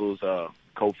 background vocals,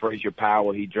 Cole Frazier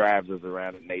Powell, he drives us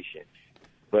around the nation.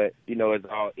 But, it's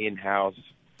all in-house,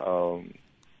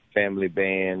 family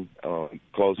band,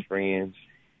 close friends.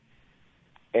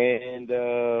 And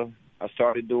I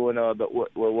started doing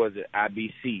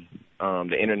IBC,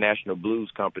 the International Blues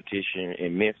Competition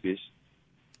in Memphis.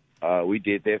 We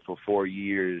did that for 4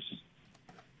 years,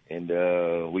 and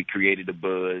we created a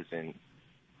buzz, and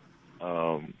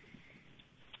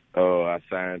I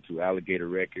signed to Alligator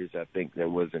Records. I think that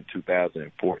was in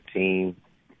 2014,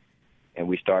 and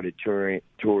we started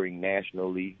touring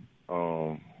nationally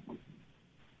from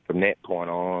that point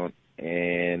on.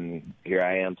 And here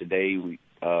I am today. We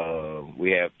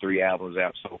have 3 albums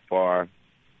out so far.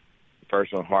 The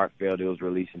first one, Heartfelt, it was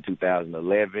released in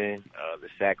 2011. The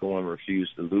second one,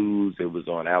 Refuse to Lose, it was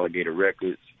on Alligator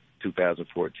Records,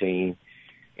 2014.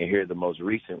 And here, the most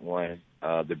recent one,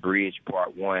 The Bridge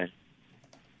Part 1.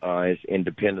 It's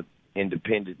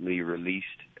independently released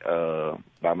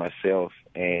by myself,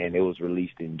 and it was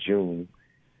released in June.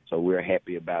 So we're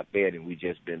happy about that, and we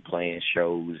just been playing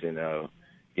shows and,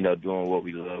 doing what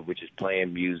we love, which is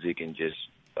playing music and just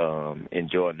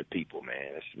enjoying the people,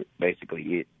 man. That's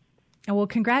basically it. Well,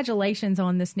 congratulations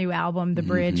on this new album, The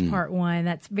Bridge Part 1.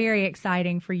 That's very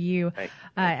exciting for you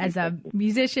as a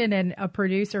musician and a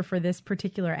producer for this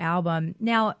particular album.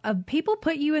 Now, people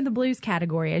put you in the blues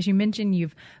category. As you mentioned,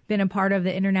 you've been a part of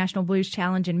the International Blues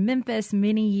Challenge in Memphis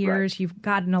many years. Right. You've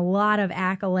gotten a lot of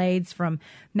accolades from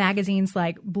magazines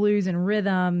like Blues and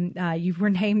Rhythm. You were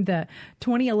named the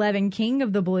 2011 King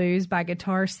of the Blues by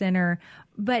Guitar Center.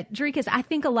 But, Jarekus, I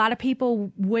think a lot of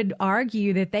people would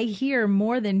argue that they hear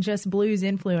more than just blues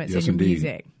influence in your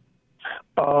music.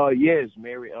 Yes,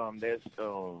 Mary.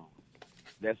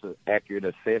 That's an accurate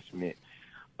assessment.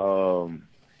 I've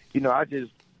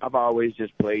always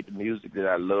just played the music that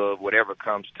I love, whatever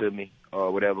comes to me,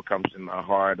 or whatever comes in my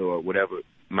heart, or whatever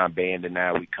my band and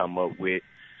I we come up with.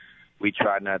 We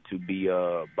try not to be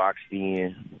boxed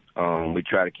in. We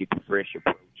try to keep a fresh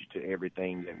approach to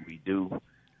everything that we do.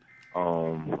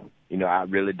 I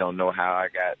really don't know how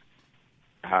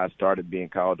I started being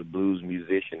called a blues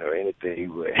musician or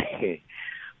anything,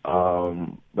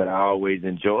 but I always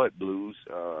enjoyed blues.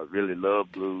 Really love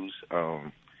blues,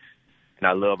 and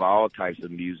I love all types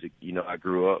of music. I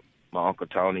grew up. My Uncle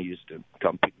Tony used to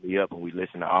come pick me up, and we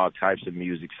listened to all types of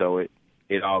music. So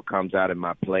it all comes out of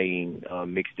my playing,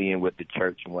 mixed in with the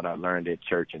church and what I learned at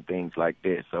church and things like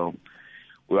that. So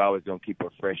we're always going to keep a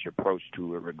fresh approach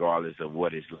to it regardless of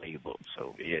what is labeled.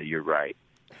 So, yeah, you're right.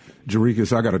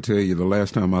 Jarekus, I got to tell you, the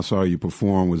last time I saw you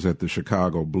perform was at the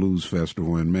Chicago Blues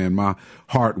Festival, and, man, my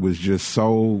heart was just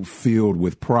so filled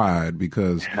with pride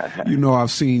because,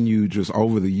 I've seen you just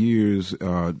over the years.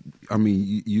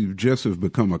 You just have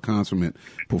become a consummate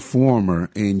performer,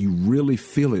 and you really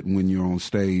feel it when you're on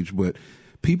stage, but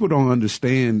people don't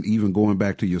understand, even going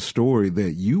back to your story,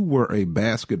 that you were a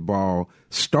basketball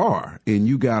star and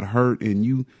you got hurt and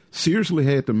you seriously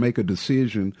had to make a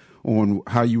decision on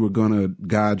how you were going to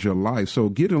guide your life. So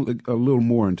get a little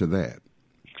more into that.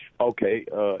 Okay.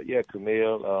 Yeah,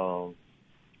 Camille.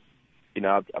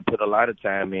 I put a lot of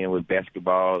time in with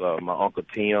basketball. My Uncle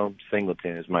Tim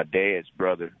Singleton is my dad's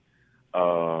brother.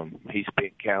 He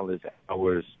spent countless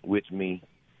hours with me,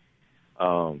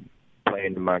 playing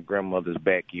in my grandmother's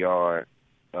backyard,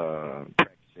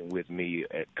 practicing with me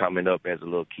coming up as a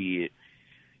little kid.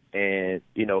 And,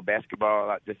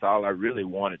 basketball, that's all I really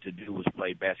wanted to do was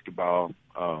play basketball.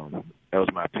 That was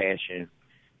my passion,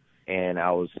 and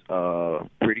I was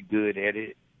pretty good at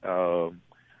it. I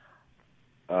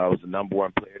was the number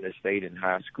one player in the state in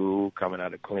high school, coming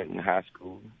out of Clinton High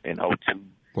School in 2002.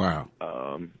 Wow.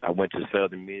 I went to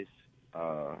Southern Miss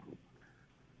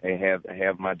and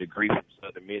have my degree from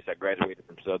Southern Miss. I graduated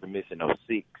from Southern Miss in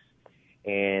 2006,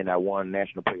 and I won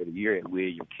National Player of the Year at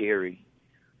William Carey.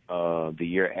 The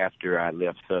year after I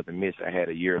left Southern Miss, I had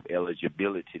a year of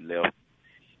eligibility left,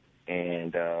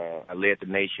 and I led the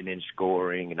nation in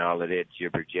scoring and all of that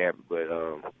jibber-jabber. But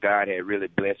God had really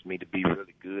blessed me to be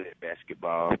really good at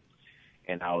basketball.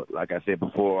 And like I said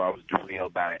before, I was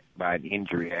derailed by an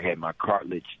injury. I had my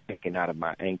cartilage taken out of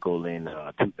my ankle in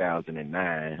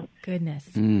 2009. Goodness.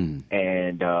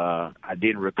 And I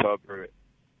didn't recover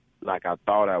like I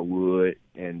thought I would,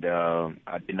 and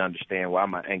I didn't understand why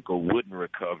my ankle wouldn't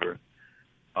recover,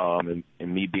 and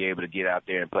me be able to get out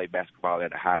there and play basketball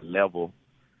at a high level.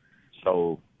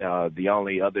 So the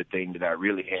only other thing that I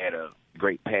really had a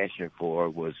great passion for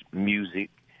was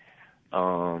music.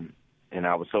 And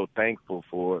I was so thankful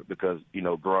for it because,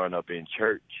 growing up in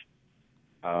church,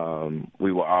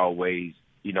 we were always,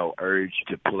 urged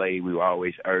to play. We were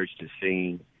always urged to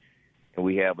sing. And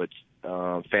we have a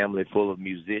family full of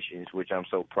musicians, which I'm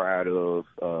so proud of.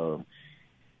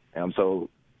 And I'm so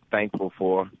thankful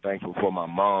for my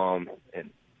mom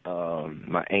and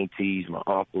my aunties, my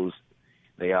uncles.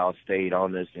 They all stayed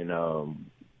on us and,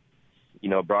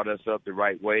 brought us up the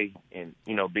right way. And,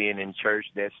 being in church,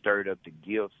 that stirred up the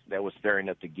gift. That was stirring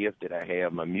up the gift that I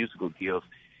have, my musical gift.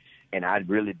 And I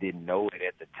really didn't know it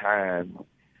at the time.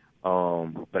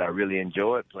 But I really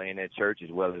enjoyed playing at church as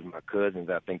well as my cousins.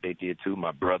 I think they did too.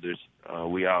 My brothers,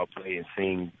 we all play and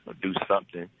sing or do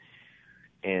something.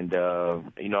 And,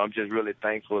 I'm just really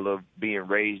thankful of being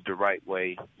raised the right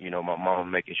way. My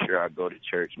mom making sure I go to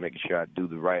church, making sure I do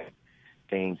the right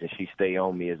things, and she stay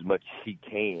on me as much as she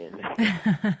can.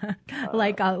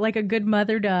 like a good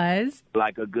mother does.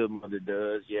 Like a good mother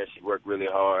does. Yeah, she worked really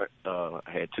hard. I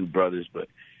had two brothers, but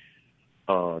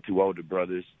two older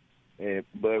brothers.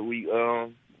 But we,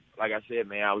 like I said,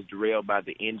 man, I was derailed by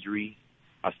the injury.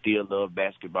 I still love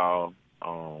basketball,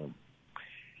 and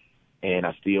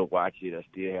I still watch it. I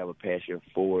still have a passion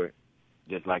for it,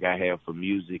 just like I have for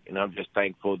music. And I'm just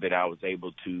thankful that I was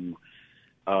able to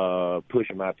push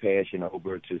my passion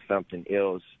over to something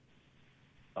else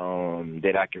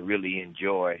that I can really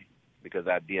enjoy, because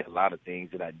I did a lot of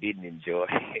things that I didn't enjoy.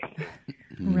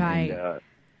 Right. And,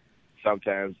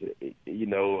 sometimes,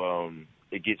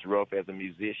 it gets rough as a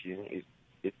musician.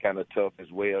 It's kind of tough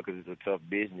as well because it's a tough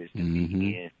business to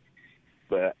be in.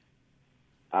 But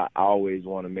I always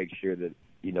want to make sure that,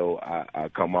 I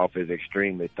come off as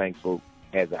extremely thankful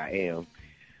as I am,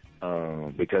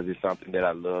 because it's something that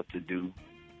I love to do.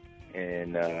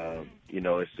 And,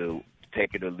 it's a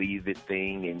take it or leave it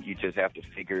thing, and you just have to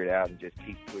figure it out and just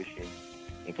keep pushing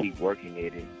and keep working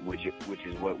at it, which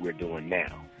is what we're doing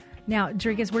now. Now,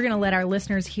 Jarekus, we're going to let our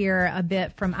listeners hear a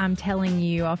bit from I'm Telling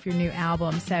You off your new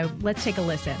album. So let's take a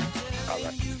listen. All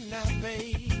right.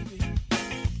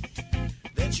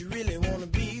 That you really want to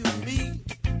be with me.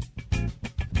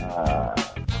 I'm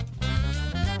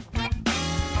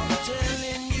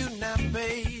telling you now,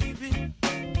 baby,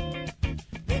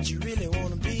 that you really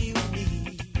want to be with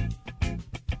me.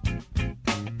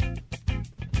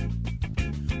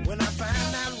 When I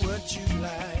find out what you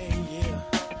like, yeah,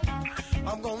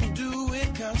 I'm gonna do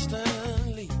it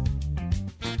constantly.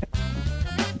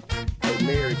 Hey,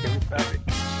 Mary, can we stop it?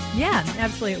 Yeah,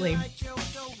 absolutely.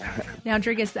 Now,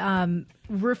 Jarekus,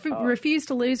 Refuse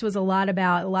to Lose was a lot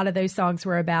of those songs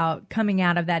were about coming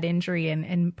out of that injury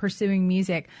and pursuing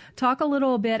music. Talk a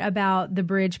little bit about The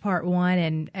Bridge Part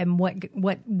 1 and what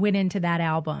went into that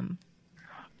album.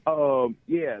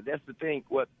 Yeah, that's the thing.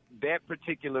 What that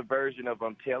particular version of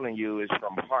I'm Telling You is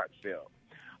from Heartfelt.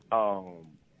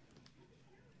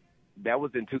 That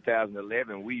was in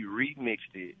 2011. We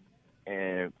remixed it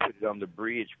and put it on The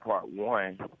Bridge Part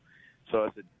 1. So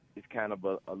it's kind of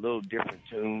a little different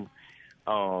tune.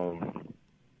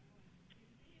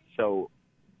 So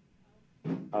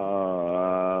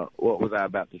What was I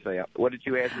about to say? What did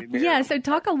you ask me, Mary? Yeah, so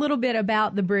talk a little bit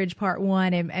about The Bridge Part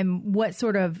 1 and what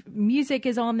sort of music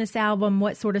is on this album,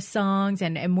 what sort of songs,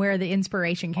 and where the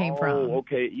inspiration came from. Oh,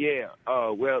 okay, yeah.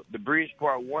 Well, The Bridge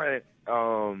Part 1,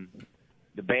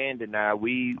 the band and I,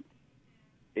 we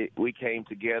came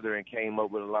together and came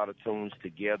up with a lot of tunes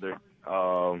together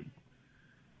from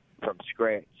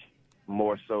scratch,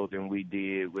 more so than we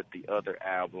did with the other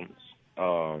albums.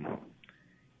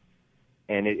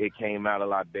 And it came out a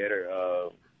lot better.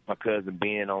 My cousin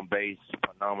Ben on bass,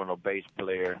 phenomenal bass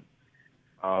player.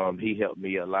 He helped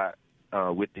me a lot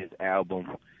with this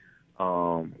album.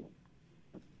 And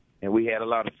we had a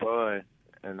lot of fun,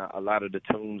 and a lot of the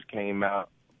tunes came out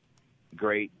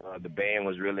great. The band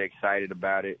was really excited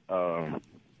about it.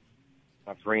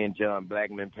 My friend John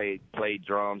Blackman played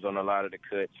drums on a lot of the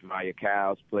cuts. Maya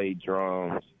Cowles played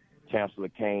drums. Chancellor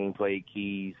Kane played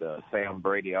keys. Sam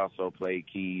Brady also played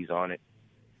keys on it.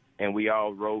 And we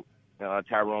all wrote.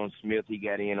 Tyrone Smith, he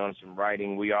got in on some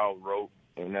writing. We all wrote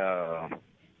and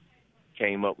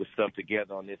came up with stuff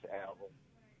together on this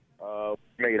album.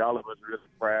 Made all of us really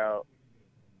proud.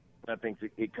 I think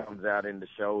it comes out in the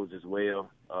shows as well.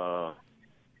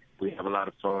 We have a lot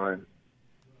of fun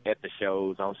at the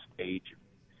shows, on stage.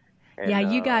 And, yeah,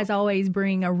 you guys always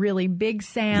bring a really big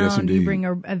sound. Yes, indeed. You bring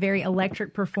a very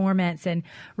electric performance, and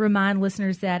remind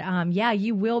listeners that,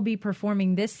 you will be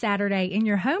performing this Saturday in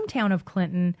your hometown of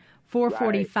Clinton,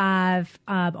 445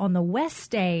 on the West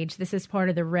Stage. This is part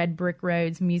of the Red Brick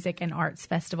Roads Music and Arts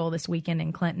Festival this weekend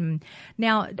in Clinton.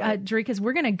 Now, Jarekus,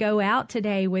 we're going to go out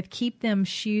today with Keep Them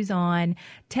Shoes On.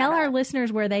 Tell our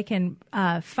listeners where they can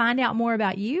find out more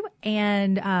about you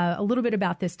and a little bit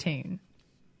about this tune.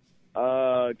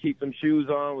 Keep Them Shoes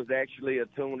On was actually a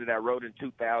tune that I wrote in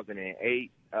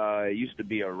 2008. It used to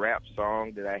be a rap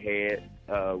song that I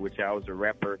had, which I was a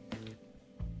rapper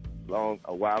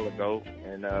a while ago,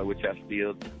 and which I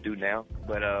still do now.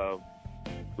 But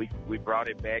we brought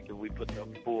it back, and we put the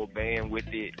full band with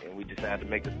it, and we decided to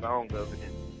make a song of it,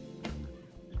 and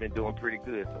it's been doing pretty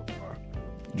good so far.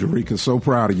 Jarekus, so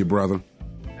proud of you, brother.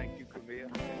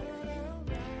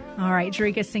 All right,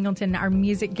 Jarekus Singleton, our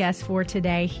music guest for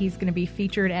today. He's going to be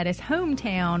featured at his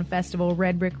hometown festival,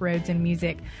 Red Brick Roads and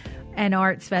Music and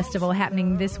Arts Festival,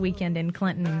 happening this weekend in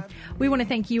Clinton. We want to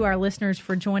thank you, our listeners,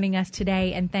 for joining us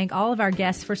today, and thank all of our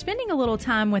guests for spending a little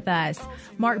time with us.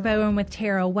 Mark Bowen with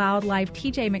Terra Wildlife,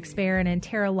 TJ McSparron and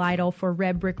Tara Lytle for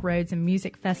Red Brick Roads and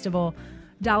Music Festival,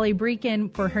 Dolly Breakin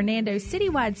for Hernando's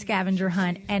citywide scavenger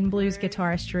hunt, and blues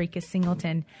guitarist Jarekus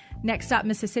Singleton. Next Stop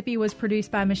Mississippi was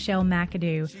produced by Michelle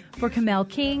McAdoo. For Kamel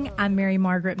King, I'm Mary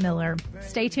Margaret Miller.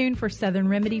 Stay tuned for Southern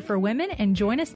Remedy for Women and join us